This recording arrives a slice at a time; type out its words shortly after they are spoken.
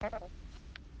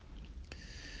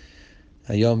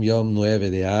Hayom Yom 9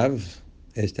 de Av.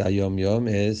 Este Hayom Yom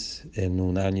es en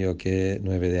un año que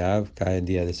 9 de Av cae en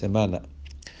día de semana.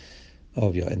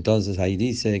 Obvio. Entonces ahí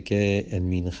dice que en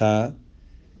Minjá,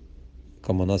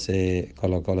 como no se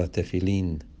colocó los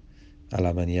tefilín a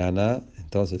la mañana,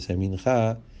 entonces en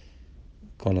Minjá,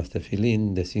 con los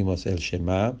tefilín decimos el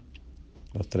Shema,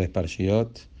 los tres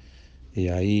parshiot, y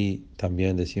ahí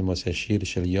también decimos el Shir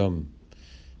Shel Yom,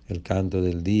 el canto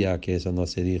del día, que eso no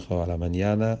se dijo a la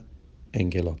mañana, en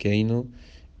Kelokeinu,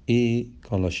 y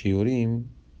con los shiurim,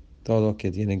 todos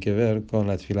que tienen que ver con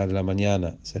la tefilá de la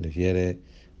mañana, se refiere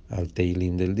al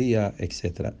teilim del día,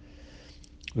 etc.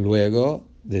 Luego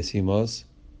decimos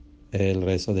el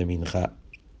rezo de Minjá.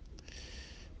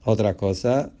 Otra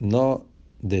cosa, no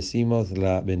decimos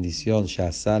la bendición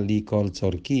Shasali Kol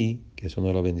Tzorki, que es una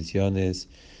de las bendiciones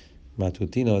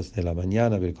matutinos de la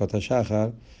mañana, Birkot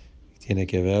HaShachar, tiene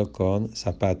que ver con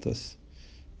zapatos.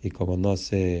 Y como no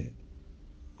se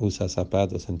usa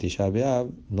zapatos en Tisha B'Av,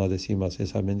 no decimos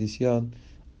esa bendición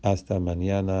hasta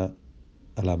mañana,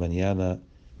 a la mañana,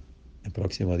 el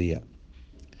próximo día.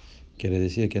 Quiere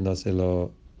decir que no se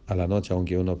lo, a la noche,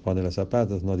 aunque uno pone los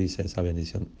zapatos, no dice esa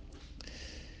bendición.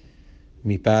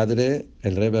 Mi padre,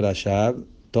 el Rebbe Rashab,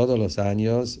 todos los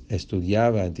años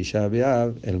estudiaba en Tisha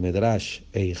B'Av el Medrash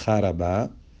Eicha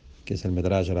Rabbah, que es el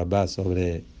Medrash Rabbah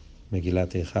sobre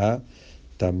Megilat Eicha.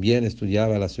 También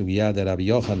estudiaba la Sugiyá de Rabbi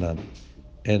Yohanan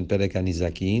en Perek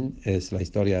HaNizakin, es la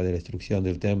historia de la destrucción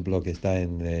del templo que está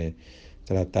en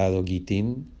Tratado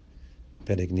Gitin,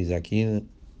 Perek Nizakin.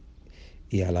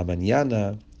 Y a la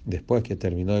mañana, después que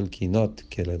terminó el Kinot,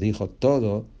 que le dijo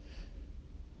todo,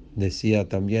 decía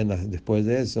también después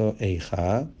de eso,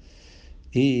 Eija,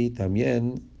 y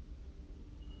también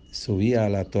subía a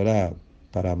la Torá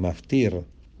para maftir,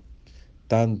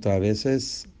 tanto a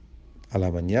veces a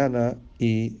la mañana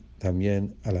y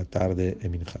también a la tarde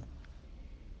en Minjá.